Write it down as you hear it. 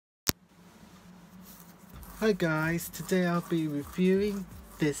Hi guys, today I'll be reviewing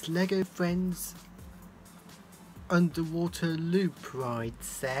this LEGO Friends underwater loop ride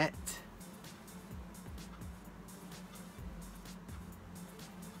set.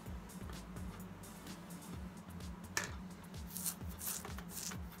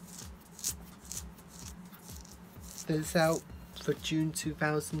 That's out for June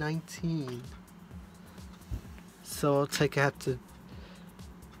 2019. So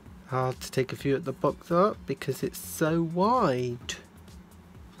I'll have to take a few at the box art because it's so wide.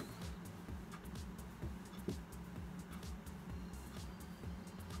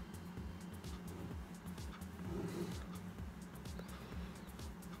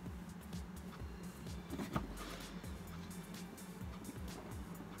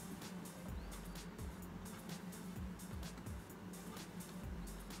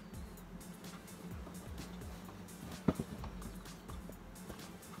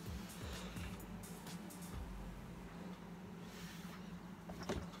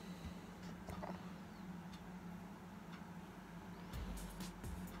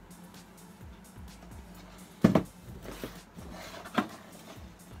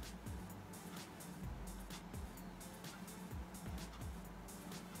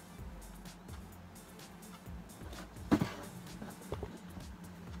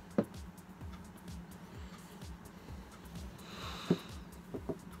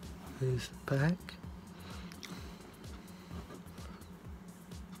 Here's the back.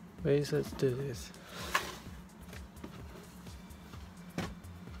 Let's do this.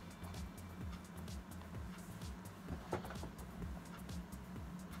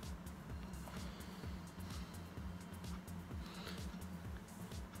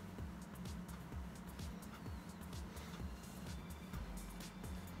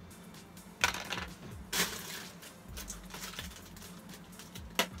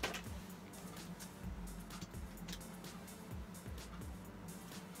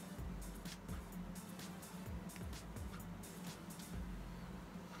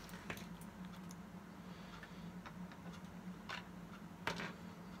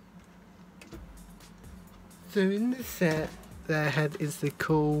 So in the set, is the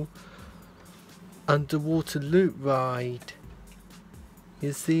cool underwater loop ride.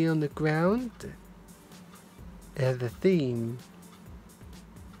 You see on the ground, the theme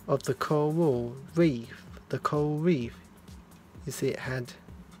of the coral reef. The coral reef. You see, it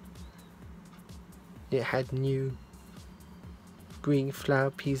had new green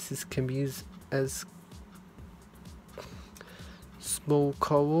flower pieces can be used as small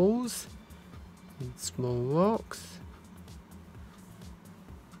corals. Small rocks.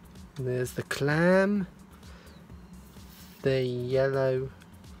 And there's the clam, the yellow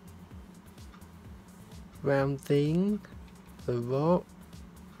round thing, the rock,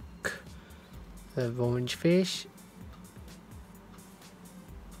 the orange fish.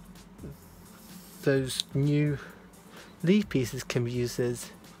 Those new leaf pieces can be used as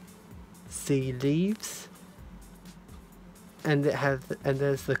sea leaves, and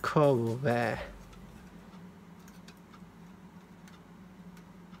there's the coral there.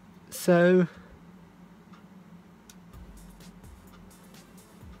 So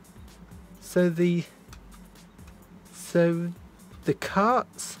the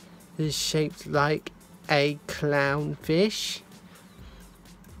cart is shaped like a clownfish,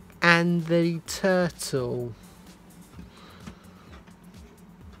 and the turtle.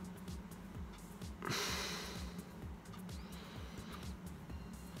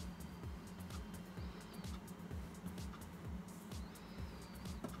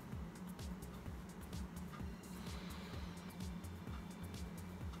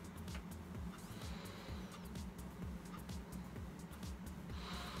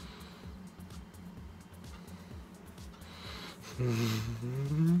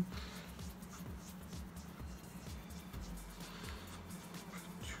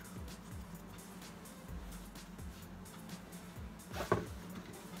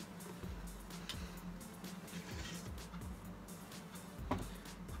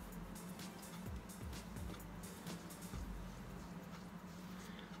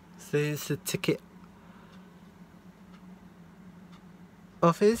 So here's the ticket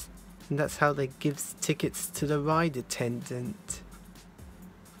office, and that's how they give tickets to the ride attendant.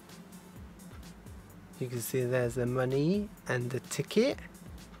 You can see there's the money and the ticket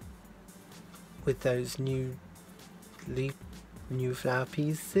with those new flower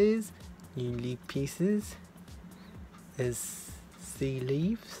pieces, new leaf pieces. There's sea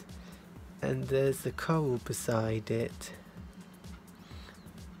leaves, and there's the coral beside it.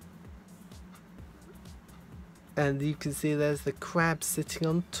 And you can see there's the crab sitting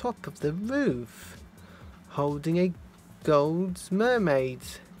on top of the roof. holding a gold mermaid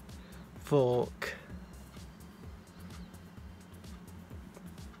fork.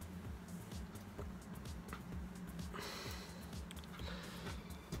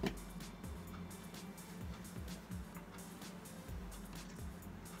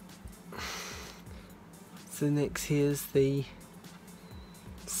 So next here's the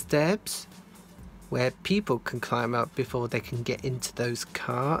steps where people can climb up before they can get into those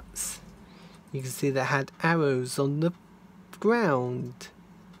carts. You can see they had arrows on the ground,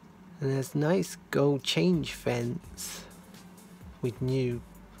 and there's nice gold change fence with new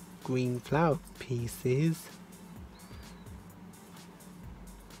green flower pieces.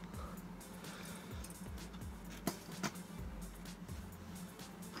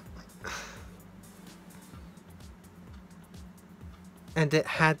 And it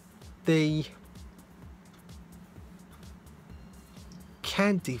had the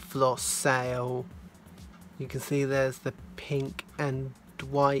candy floss sale. You can see there's the pink and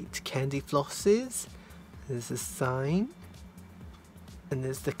white candy flosses. There's a sign. And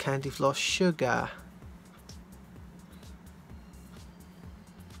there's the candy floss sugar.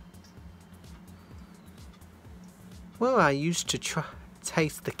 Well, I used to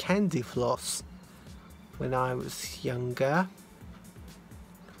taste the candy floss when I was younger.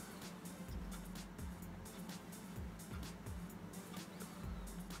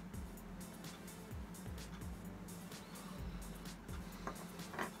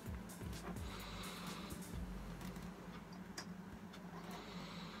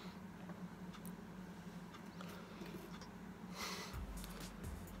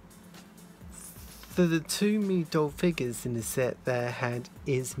 So the two me doll figures in the set there had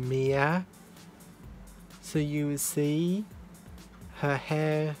Mia. So you will see her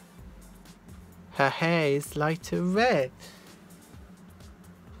hair is lighter red.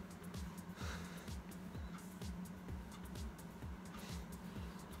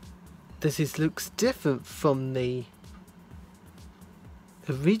 This looks different from the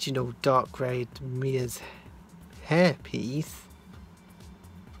original dark red Mia's hairpiece.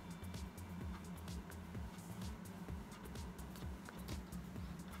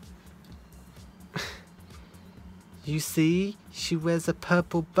 You see, she wears a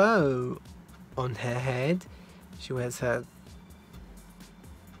purple bow on her head. She wears her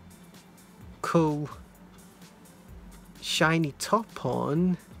cool shiny top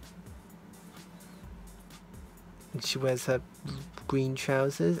on. And she wears her green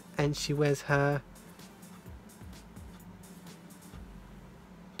trousers, and she wears her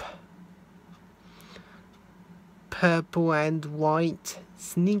purple and white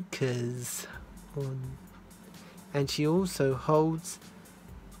sneakers on. And she also holds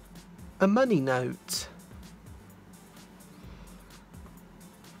a money note.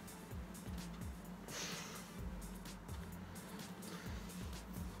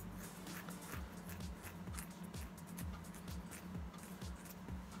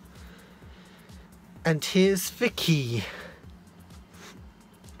 And here's Vicky.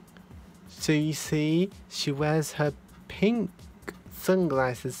 So you see, she wears her pink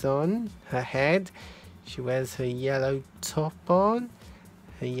sunglasses on her head. She wears her yellow top on,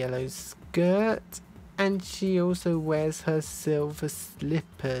 her yellow skirt, and she also wears her silver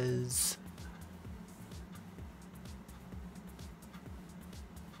slippers.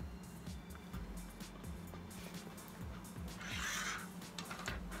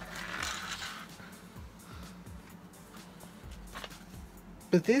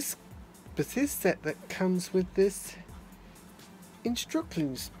 But this set that comes with this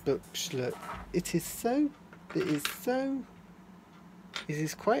instructions booklet, it is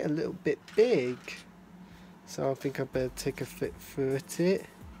quite a little bit big, so I think I better take a flip through it.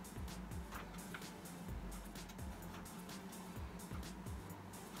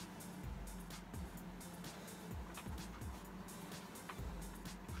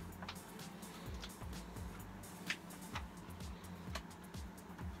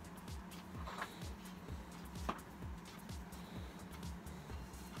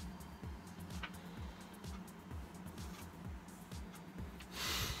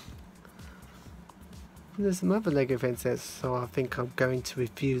 There's some other Lego sets, so I think I'm going to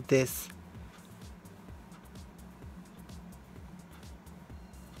review this.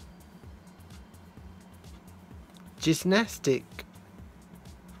 Gymnastic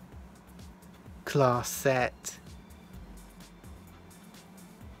class set.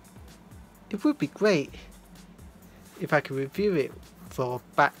 It would be great if I could review it for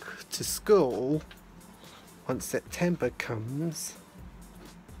back to school once September comes.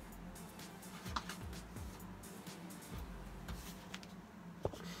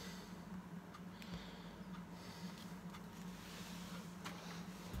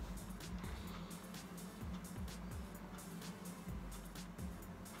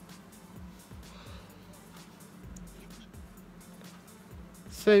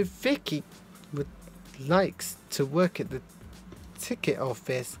 So Vicky likes to work at the ticket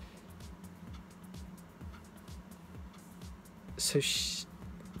office. So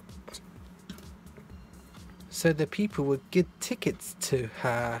the people would give tickets to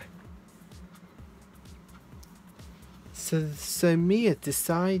her. So Mia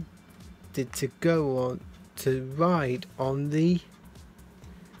decided to go on to ride on the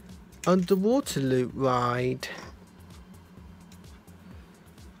underwater loop ride.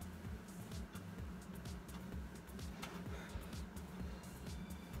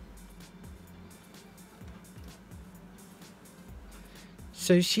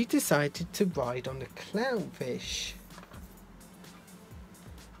 So she decided to ride on the clownfish.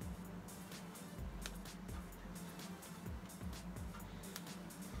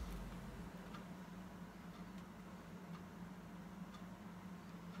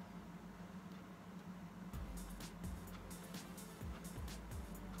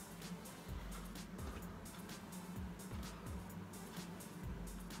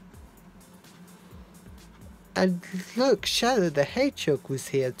 And look, Shadow the Hedgehog was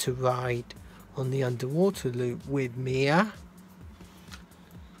here to ride on the underwater loop with Mia.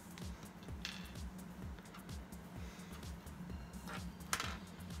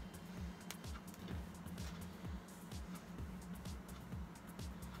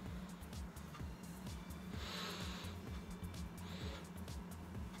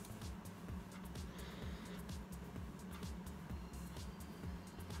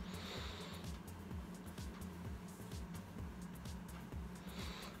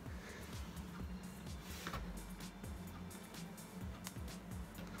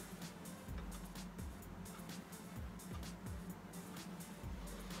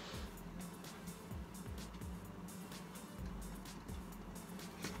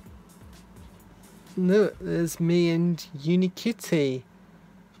 Look, there's me and Unikitty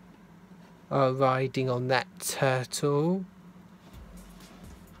are riding on that turtle.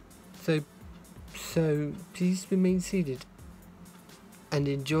 So please remain seated and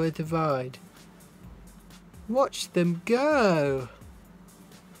enjoy the ride. Watch them go!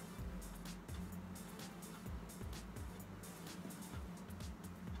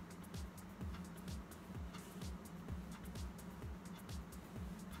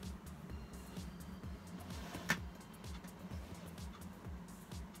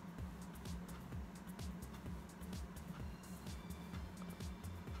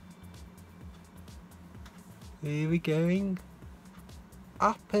 Here we're going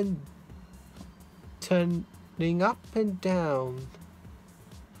up and turning up and down.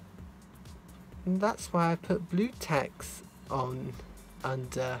 And that's why I put blue tacks on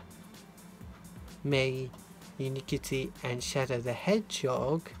under me, Unikitty and Shadow the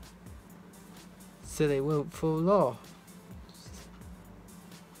Hedgehog, so they won't fall off.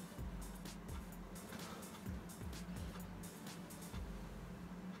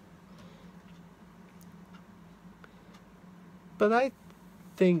 But I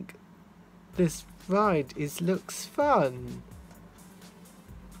think this ride looks fun.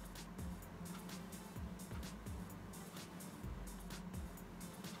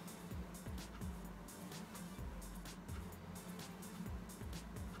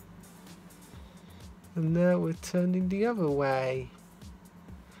 And now we're turning the other way.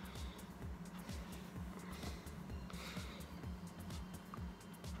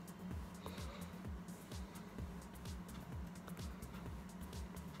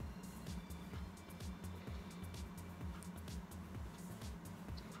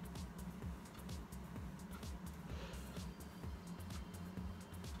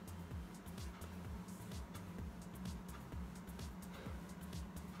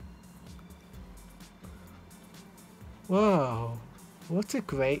 Wow, what a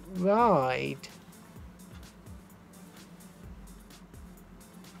great ride!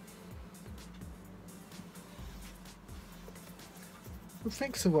 Well,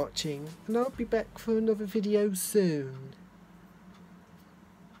 thanks for watching, and I'll be back for another video soon.